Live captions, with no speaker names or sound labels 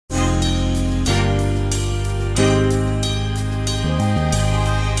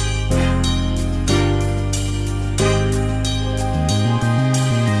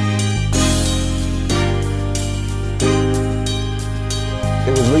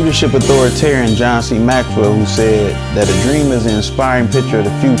leadership authoritarian John C. Maxwell, who said that a dream is an inspiring picture of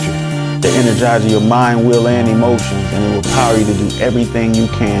the future that energizes your mind, will, and emotions, and it will empower you to do everything you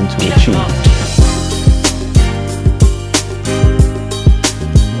can to achieve it.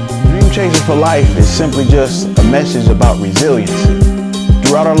 Dream Chaser for Life is simply just a message about resiliency.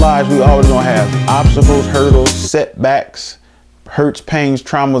 Throughout our lives, we always gonna have obstacles, hurdles, setbacks, hurts, pains,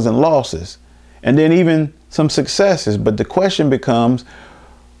 traumas, and losses, and then even some successes. But the question becomes,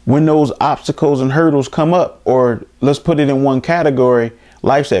 when those obstacles and hurdles come up, or let's put it in one category,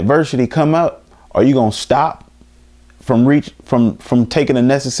 life's adversity come up, are you gonna stop from taking the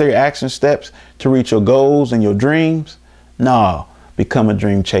necessary action steps to reach your goals and your dreams? No, become a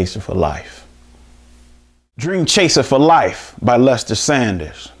dream chaser for life. Dream Chaser for Life by Lester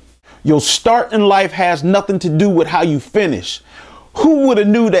Sanders. Your start in life has nothing to do with how you finish. Who would have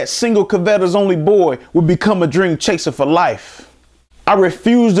knew that single Covetta's only boy would become a dream chaser for life? I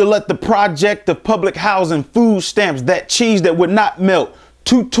refuse to let the project of public housing, food stamps, that cheese that would not melt,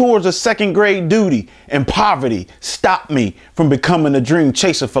 2 tours of second grade duty, and poverty stop me from becoming a dream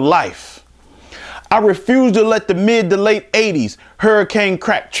chaser for life. I refuse to let the mid to late 80s, Hurricane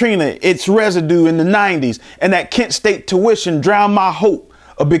Katrina, its residue in the 90s, and that Kent State tuition drown my hope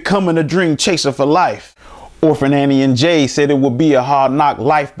of becoming a dream chaser for life. Orphan Annie and Jay said it would be a hard knock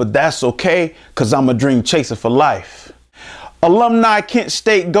life, but that's okay, cause I'm a dream chaser for life. Alumni Kent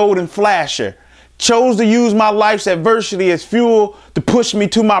State Golden Flasher chose to use my life's adversity as fuel to push me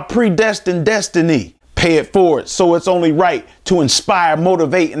to my predestined destiny. Pay it forward, so it's only right to inspire,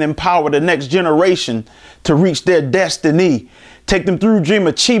 motivate, and empower the next generation to reach their destiny. Take them through Dream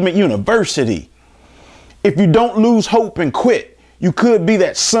Achievement University. If you don't lose hope and quit, you could be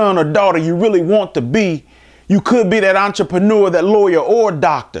that son or daughter you really want to be. You could be that entrepreneur, that lawyer or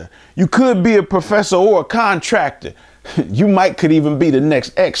doctor. You could be a professor or a contractor. You could even be the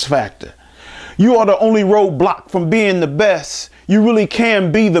next X Factor. You are the only roadblock from being the best. You really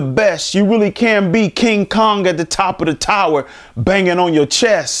can be the best. You really can be King Kong at the top of the tower, banging on your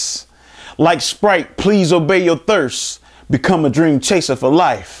chest. Like Sprite, please obey your thirst. Become a dream chaser for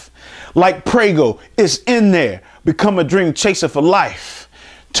life. Like Prego, it's in there. Become a dream chaser for life.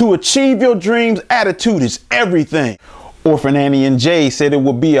 To achieve your dreams, attitude is everything. Orphan Annie and Jay said it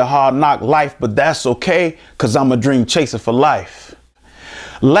would be a hard knock life, but that's okay, cause I'm a dream chaser for life.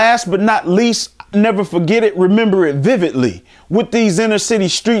 Last but not least, never forget it, remember it vividly. What these inner city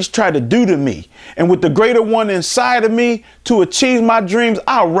streets try to do to me, and with the greater one inside of me, to achieve my dreams,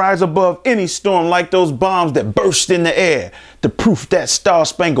 I'll rise above any storm like those bombs that burst in the air to proof that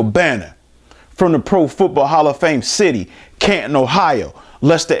star-spangled banner. From the Pro Football Hall of Fame city, Canton, Ohio,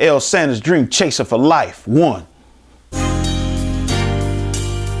 Lester L. Sanders, dream chaser for life, 1.